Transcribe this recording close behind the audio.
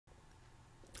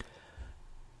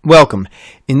Welcome.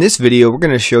 In this video we're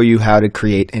going to show you how to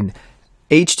create an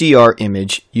HDR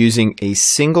image using a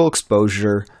single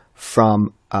exposure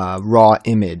from raw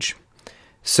image.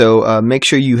 So make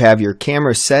sure you have your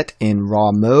camera set in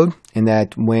raw mode and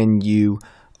that when you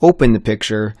open the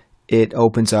picture it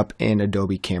opens up in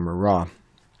Adobe Camera Raw.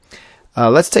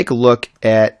 Let's take a look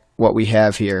at what we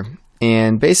have here,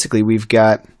 and basically we've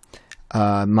got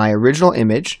my original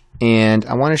image, and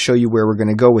I want to show you where we're going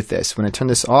to go with this. When I turn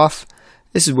this off,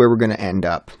 this is where we're going to end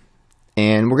up,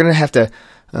 and we're going to have to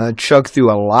chug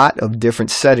through a lot of different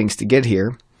settings to get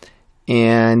here,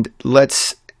 and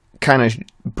let's kind of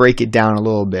break it down a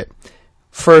little bit.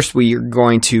 First, we are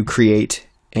going to create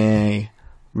a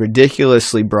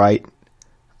ridiculously bright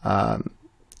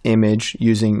image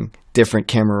using different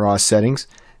Camera Raw settings,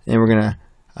 and we're going to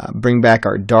bring back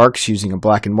our darks using a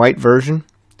black and white version,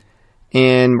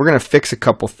 and we're going to fix a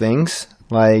couple things,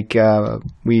 like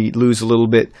we lose a little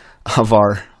bit of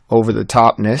our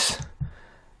over-the-topness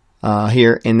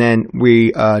here, and then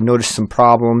we notice some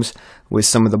problems with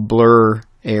some of the blur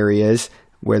areas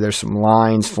where there's some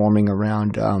lines forming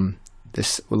around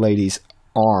this lady's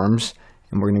arms,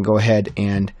 and we're going to go ahead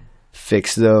and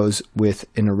fix those with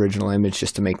an original image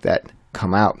just to make that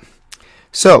come out.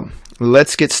 So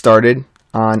let's get started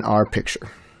on our picture.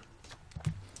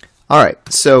 Alright,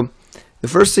 so the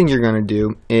first thing you're going to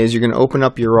do is you're going to open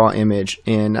up your raw image,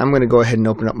 and I'm going to go ahead and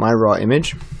open up my raw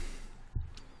image,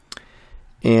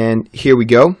 and here we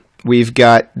go. We've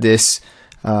got this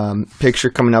picture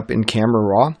coming up in Camera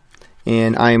Raw,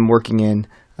 and I am working in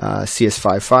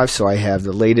CS5.5, so I have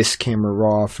the latest Camera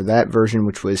Raw for that version,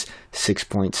 which was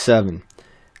 6.7.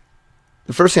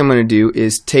 The first thing I'm going to do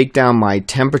is take down my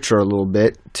temperature a little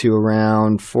bit to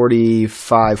around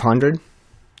 4,500.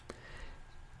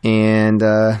 And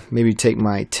maybe take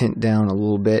my tint down a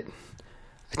little bit.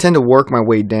 I tend to work my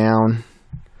way down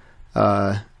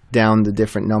the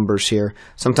different numbers here.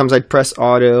 Sometimes I press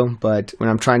auto, but when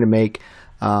I'm trying to make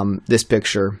this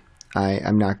picture,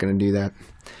 I'm not going to do that.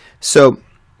 So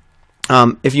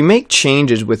if you make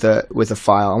changes with a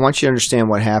file, I want you to understand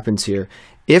what happens here.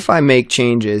 If I make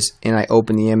changes and I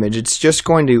open the image, it's just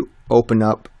going to open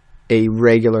up a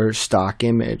regular stock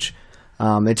image.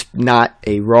 It's not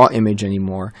a raw image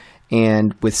anymore,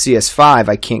 and with CS5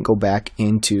 I can't go back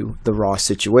into the raw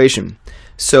situation.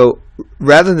 So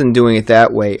rather than doing it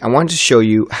that way, I wanted to show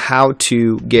you how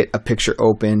to get a picture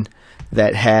open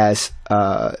that has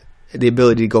the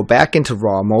ability to go back into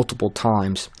raw multiple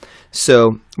times.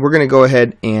 So we're going to go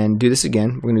ahead and do this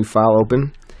again. We're going to do File,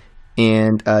 Open,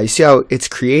 and you see how it's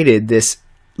created this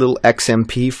little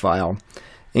XMP file.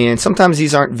 And sometimes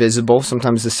these aren't visible.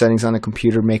 Sometimes the settings on a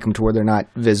computer make them to where they're not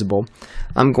visible.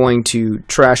 I'm going to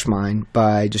trash mine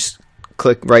by just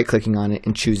right-clicking on it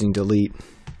and choosing Delete.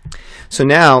 So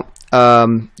now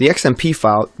the XMP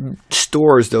file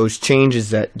stores those changes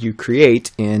that you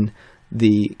create in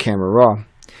the Camera Raw.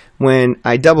 When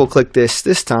I double-click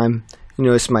this time, you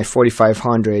notice my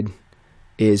 4,500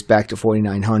 is back to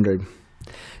 4,900.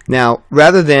 Now,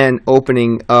 rather than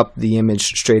opening up the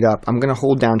image straight up, I'm going to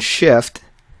hold down Shift,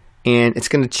 and it's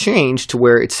going to change to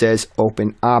where it says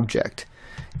Open Object.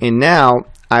 And now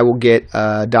I will get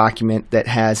a document that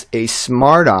has a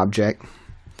smart object,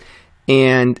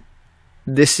 and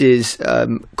this is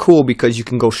cool because you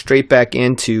can go straight back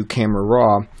into Camera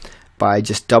Raw by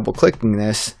just double clicking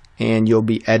this, and you'll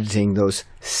be editing those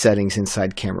settings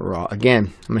inside Camera Raw.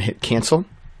 Again, I'm going to hit Cancel.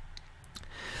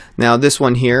 Now this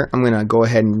one here, I'm going to go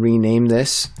ahead and rename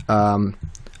this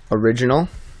Original.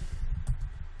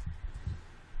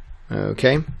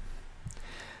 Okay,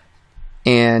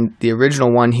 and the original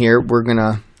one here, we're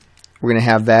gonna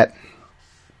have that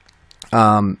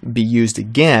be used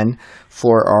again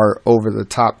for our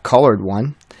over-the-top colored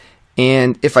one.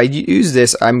 And if I use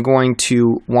this, I'm going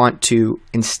to want to,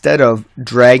 instead of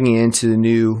dragging it into the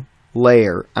new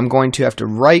layer, I'm going to have to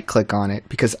right-click on it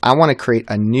because I want to create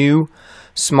a new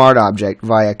smart object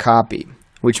via copy,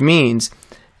 which means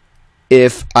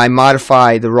if I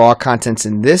modify the raw contents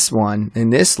in this one, in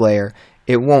this layer,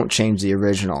 it won't change the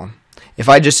original. If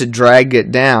I just had dragged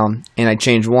it down and I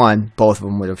changed one, both of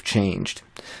them would have changed.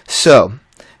 So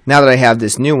now that I have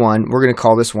this new one, we're going to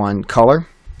call this one Color.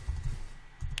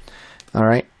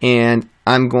 Alright, and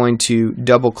I'm going to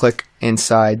double click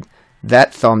inside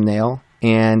that thumbnail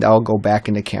and I'll go back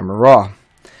into Camera Raw.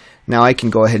 Now I can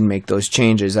go ahead and make those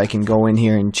changes. I can go in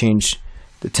here and change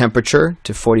the temperature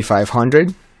to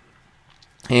 4,500.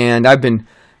 And I've been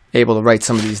able to write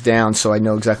some of these down so I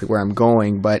know exactly where I'm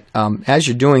going, but as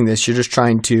you're doing this, you're just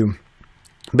trying to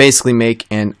basically make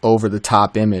an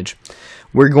over-the-top image.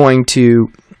 We're going to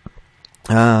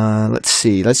let's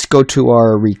see, let's go to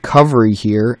our recovery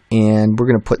here, and we're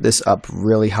going to put this up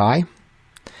really high,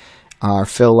 our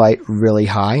fill light really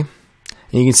high, and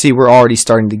you can see we're already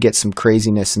starting to get some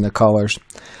craziness in the colors.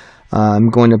 I'm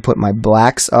going to put my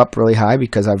blacks up really high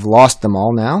because I've lost them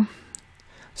all now.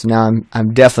 So now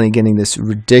I'm definitely getting this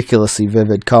ridiculously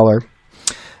vivid color.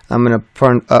 I'm going to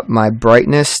turn up my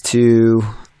brightness to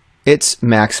its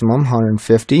maximum,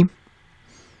 150.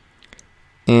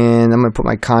 And I'm going to put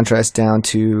my contrast down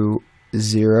to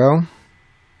 0.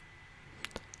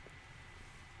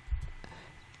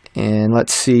 And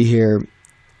let's see here.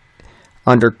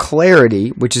 Under clarity,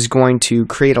 which is going to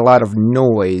create a lot of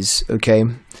noise, okay?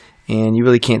 And you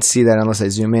really can't see that unless I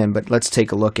zoom in, but let's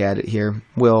take a look at it here.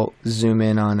 We'll zoom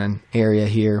in on an area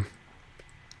here.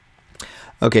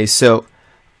 Okay, so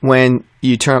when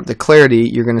you turn up the clarity,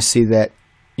 you're going to see that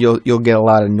you'll get a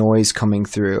lot of noise coming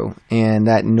through, and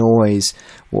that noise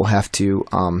we'll have to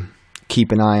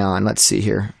keep an eye on. Let's see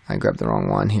here. I grabbed the wrong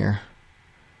one here.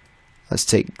 Let's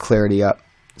take clarity up.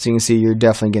 So you can see you're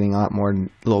definitely getting a lot more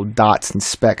little dots and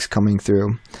specks coming through.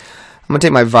 I'm going to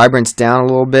take my vibrance down a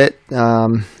little bit.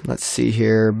 Let's see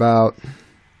here, about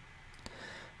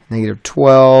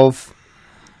 -12.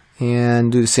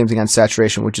 And do the same thing on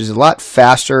saturation, which is a lot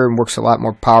faster and works a lot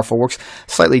more powerful. Works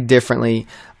slightly differently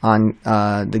on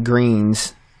the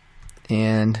greens.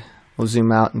 And we'll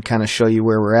zoom out and kind of show you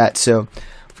where we're at. So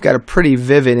we've got a pretty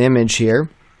vivid image here.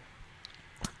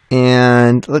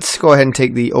 And let's go ahead and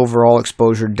take the overall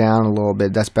exposure down a little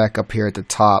bit. That's back up here at the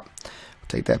top. We'll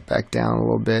take that back down a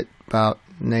little bit, about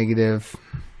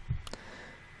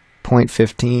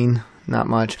 -0.15, not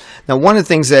much. Now, one of the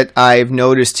things that I've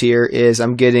noticed here is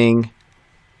I'm getting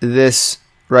this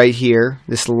right here,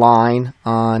 this line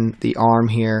on the arm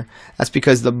here. That's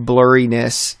because the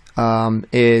blurriness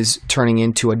is turning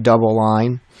into a double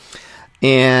line.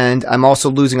 And I'm also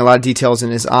losing a lot of details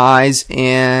in his eyes,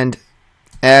 and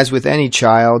as with any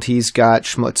child, he's got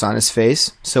schmutz on his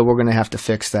face, so we're going to have to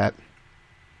fix that.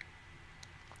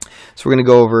 So we're going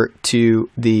to go over to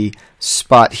the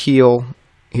spot heal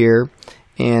here,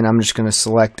 and I'm just going to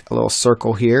select a little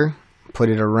circle here, put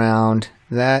it around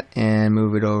that, and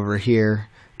move it over here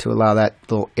to allow that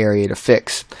little area to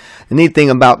fix. The neat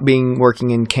thing about working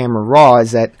in Camera Raw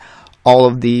is that all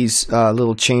of these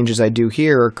little changes I do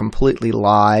here are completely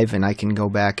live, and I can go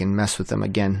back and mess with them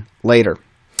again later.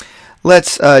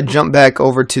 Let's jump back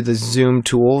over to the zoom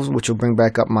tools, which will bring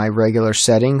back up my regular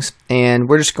settings, and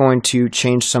we're just going to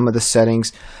change some of the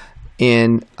settings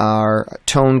in our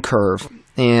tone curve.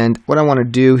 And what I want to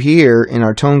do here in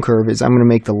our tone curve is I'm going to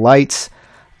make the lights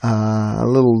a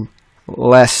little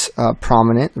less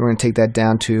prominent. We're going to take that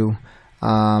down to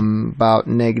about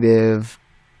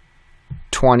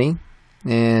 -20,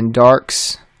 and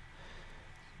darks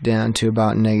down to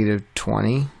about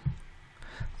 -20.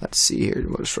 Let's see here,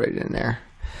 we'll just write it in there.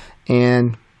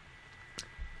 And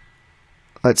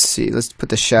let's see, let's put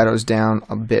the shadows down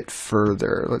a bit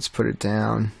further. Let's put it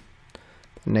down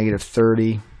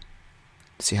 -30.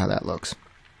 Let's see how that looks.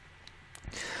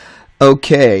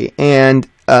 Okay, and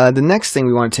the next thing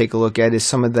we want to take a look at is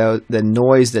some of the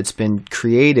noise that's been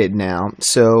created now.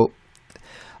 So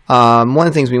one of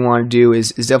the things we want to do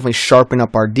is definitely sharpen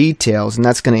up our details, and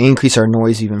that's going to increase our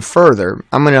noise even further.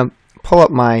 I'm going to pull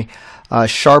up my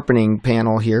sharpening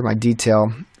panel here, my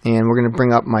detail, and we're going to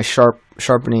bring up my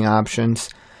sharpening options.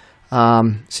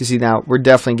 So you see now we're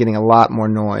definitely getting a lot more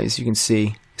noise. You can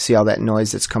see all that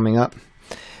noise that's coming up,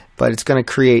 but it's going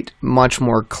to create much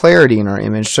more clarity in our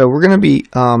image. So we're going to be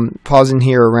pausing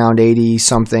here around 80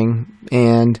 something,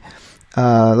 and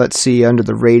let's see, under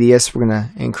the radius we're going to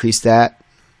increase that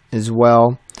as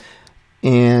well,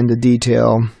 and the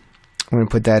detail we're going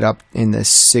to put that up in the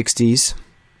 60s.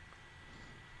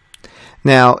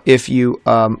 Now, if you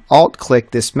alt-click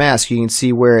this mask, you can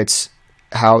see where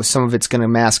how some of it's going to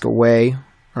mask away,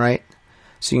 right?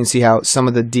 So you can see how some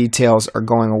of the details are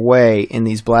going away in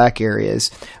these black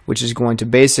areas, which is going to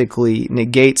basically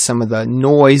negate some of the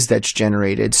noise that's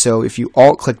generated. So if you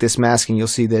alt-click this masking, you'll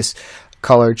see this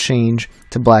color change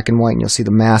to black and white, and you'll see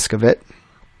the mask of it.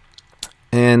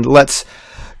 And let's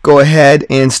go ahead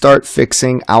and start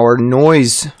fixing our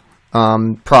noise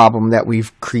problem that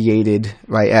we've created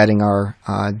by adding our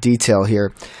detail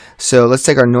here. So let's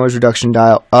take our noise reduction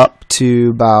dial up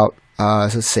to about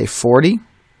let's say 40,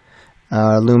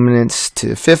 luminance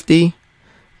to 50,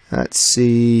 let's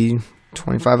see,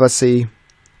 25, let's see,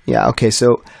 yeah, okay,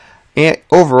 so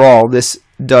overall this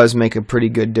does make a pretty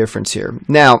good difference here.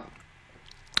 Now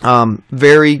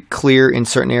very clear in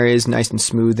certain areas, nice and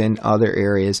smooth in other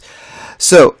areas.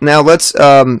 So now let's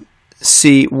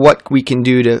see what we can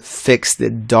do to fix the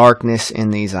darkness in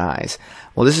these eyes.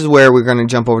 Well, this is where we're going to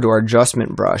jump over to our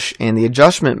adjustment brush, and the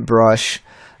adjustment brush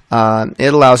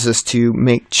it allows us to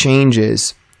make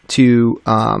changes to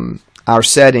our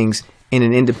settings in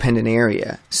an independent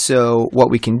area. So what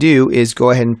we can do is go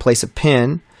ahead and place a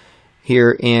pin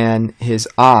here in his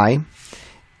eye,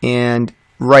 and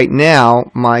right now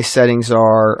my settings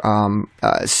are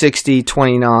 60,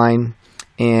 29,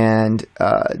 and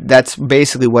that's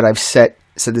basically what I've set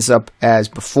this up as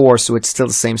before, so it's still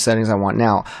the same settings I want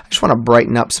now. I just want to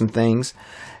brighten up some things,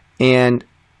 and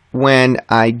when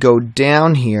I go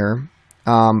down here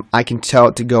I can tell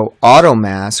it to go auto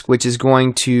mask, which is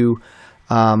going to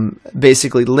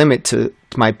basically limit to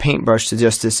my paintbrush to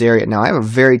just this area. Now I have a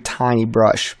very tiny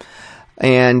brush,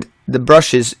 and the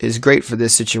brush is great for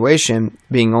this situation,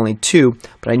 being only 2,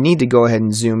 but I need to go ahead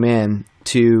and zoom in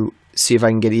to see if I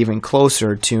can get even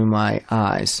closer to my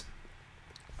eyes.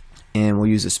 And we'll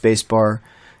use the space bar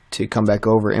to come back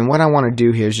over. And what I want to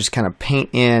do here is just kind of paint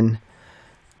in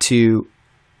to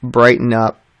brighten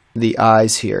up the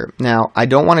eyes here. Now I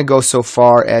don't want to go so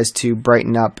far as to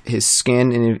brighten up his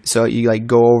skin, and so you like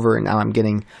go over and now I'm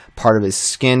getting part of his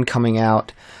skin coming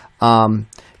out.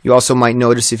 You also might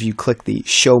notice if you click the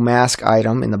show mask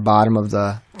item in the bottom of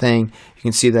the thing, you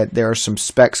can see that there are some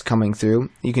specks coming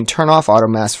through. You can turn off auto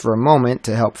mask for a moment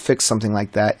to help fix something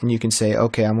like that, and you can say,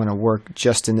 okay, I'm going to work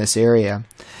just in this area.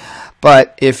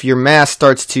 But if your mask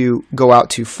starts to go out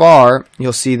too far,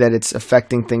 you'll see that it's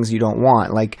affecting things you don't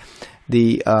want, like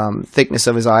the thickness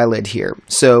of his eyelid here.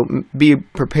 So be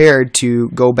prepared to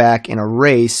go back and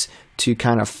erase to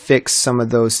kind of fix some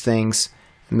of those things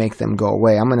and make them go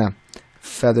away. I'm going to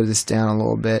feather this down a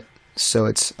little bit so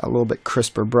it's a little bit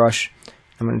crisper brush.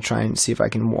 I'm going to try and see if I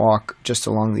can walk just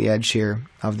along the edge here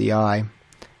of the eye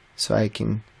so I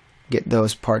can get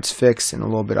those parts fixed, and a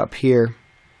little bit up here.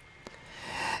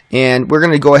 And we're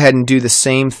going to go ahead and do the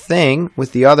same thing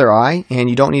with the other eye, and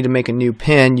you don't need to make a new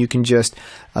pin. You can just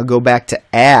go back to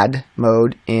add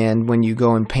mode, and when you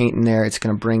go and paint in there, it's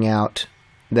going to bring out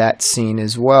that scene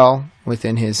as well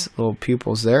within his little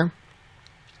pupils there.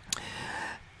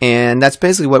 And that's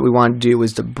basically what we want to do,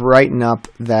 is to brighten up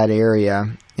that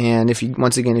area. And if you,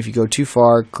 once again, if you go too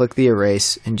far, click the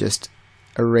erase and just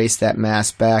erase that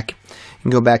mask back. You can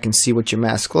go back and see what your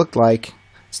mask looked like.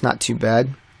 It's not too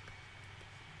bad.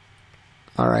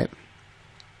 Alright.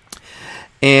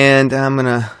 And I'm going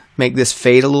to make this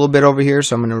fade a little bit over here,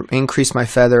 so I'm going to increase my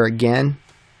feather again.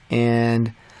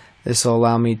 And this will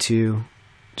allow me to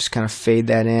just kind of fade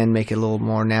that in, make it a little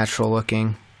more natural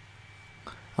looking.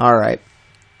 Alright.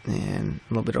 And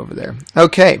a little bit over there.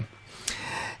 Okay,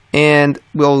 and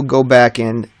we'll go back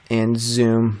in and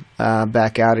zoom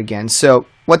back out again. So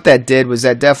what that did was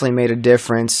that definitely made a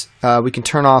difference. We can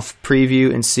turn off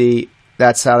preview and see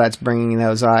that's how that's bringing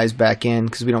those eyes back in,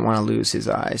 because we don't want to lose his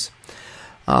eyes.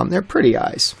 They're pretty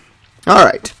eyes.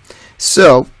 Alright,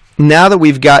 so now that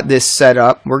we've got this set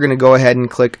up, we're going to go ahead and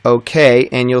click OK,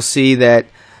 and you'll see that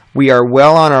we are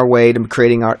well on our way to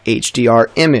creating our HDR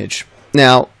image.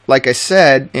 Now, like I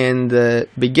said in the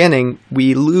beginning,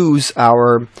 we lose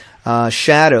our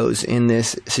shadows in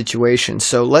this situation.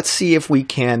 So let's see if we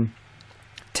can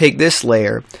take this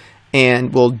layer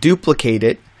and we'll duplicate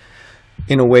it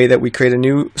in a way that we create a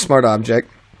new smart object,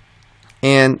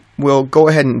 and we'll go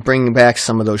ahead and bring back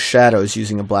some of those shadows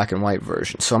using a black and white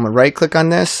version. So I'm going to right click on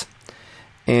this,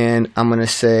 and I'm going to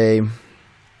say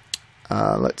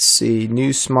let's see,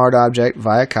 new smart object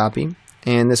via copy,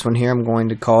 and this one here I'm going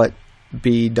to call it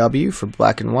BW for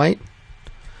black and white,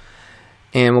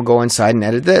 and we'll go inside and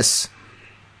edit this.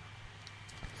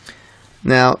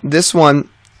 Now this one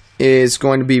is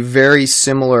going to be very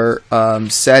similar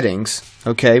settings,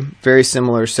 okay, very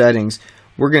similar settings.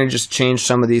 We're going to just change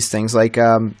some of these things, like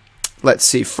let's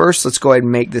see, first let's go ahead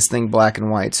and make this thing black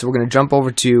and white. So we're going to jump over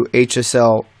to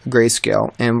HSL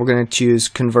grayscale, and we're going to choose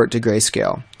convert to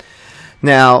grayscale.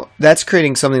 Now that's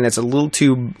creating something that's a little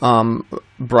too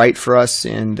bright for us,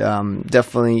 and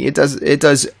definitely it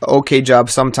does okay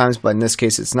job sometimes, but in this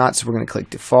case it's not. So we're going to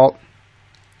click default,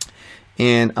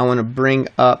 and I want to bring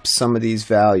up some of these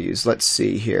values. Let's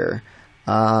see here.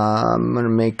 I'm going to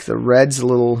make the reds a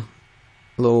little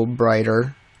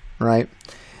brighter, right?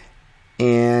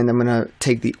 And I'm going to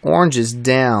take the oranges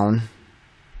down,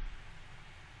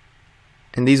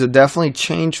 and these will definitely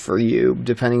change for you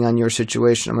depending on your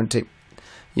situation. I'm going to take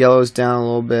yellows down a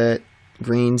little bit,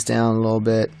 greens down a little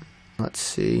bit. Let's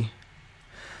see.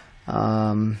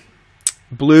 Blues,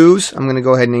 I'm going to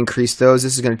go ahead and increase those.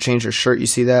 This is going to change your shirt. You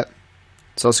see that?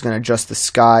 It's also going to adjust the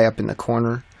sky up in the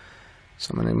corner.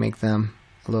 So I'm going to make them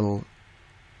a little...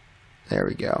 There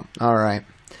we go. All right.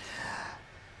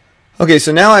 Okay,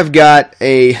 so now I've got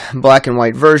a black and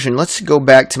white version. Let's go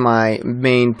back to my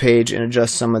main page and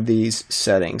adjust some of these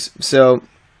settings. So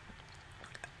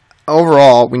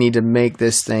overall, we need to make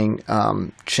this thing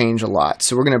change a lot.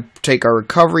 So we're going to take our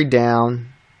recovery down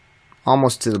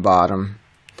almost to the bottom,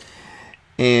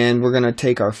 and we're going to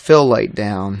take our fill light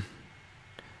down.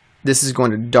 This is going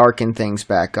to darken things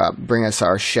back up, bring us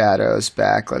our shadows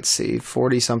back. Let's see,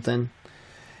 40 something.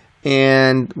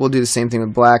 And we'll do the same thing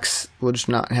with blacks. We'll just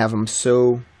not have them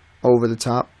so over the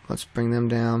top. Let's bring them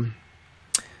down.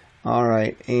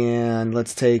 Alright, and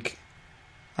let's take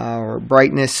our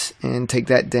brightness and take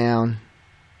that down.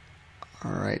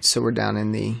 Alright, so we're down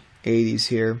in the 80s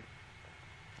here.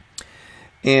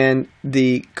 And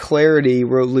the clarity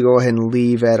we'll go ahead and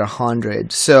leave at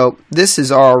 100. So this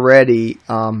is already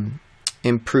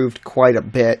improved quite a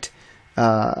bit,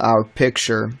 our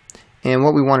picture. And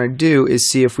what we want to do is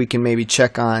see if we can maybe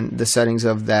check on the settings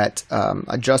of that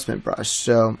adjustment brush.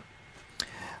 So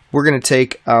we're going to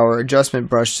take our adjustment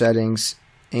brush settings,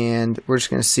 and we're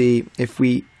just going to see if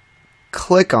we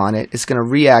click on it, it's going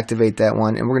to reactivate that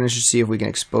one, and we're going to just see if we can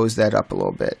expose that up a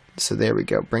little bit. So there we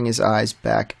go. Bring his eyes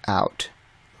back out.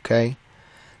 Okay.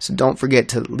 So don't forget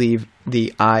to leave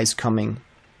the eyes coming,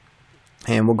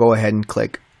 and we'll go ahead and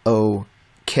click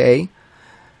OK.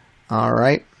 All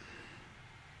right.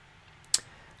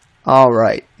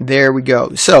 Alright, there we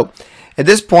go. So at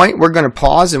this point we're going to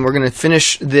pause and we're going to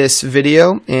finish this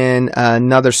video in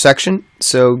another section.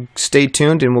 So stay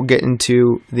tuned and we'll get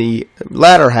into the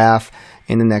latter half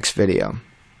in the next video.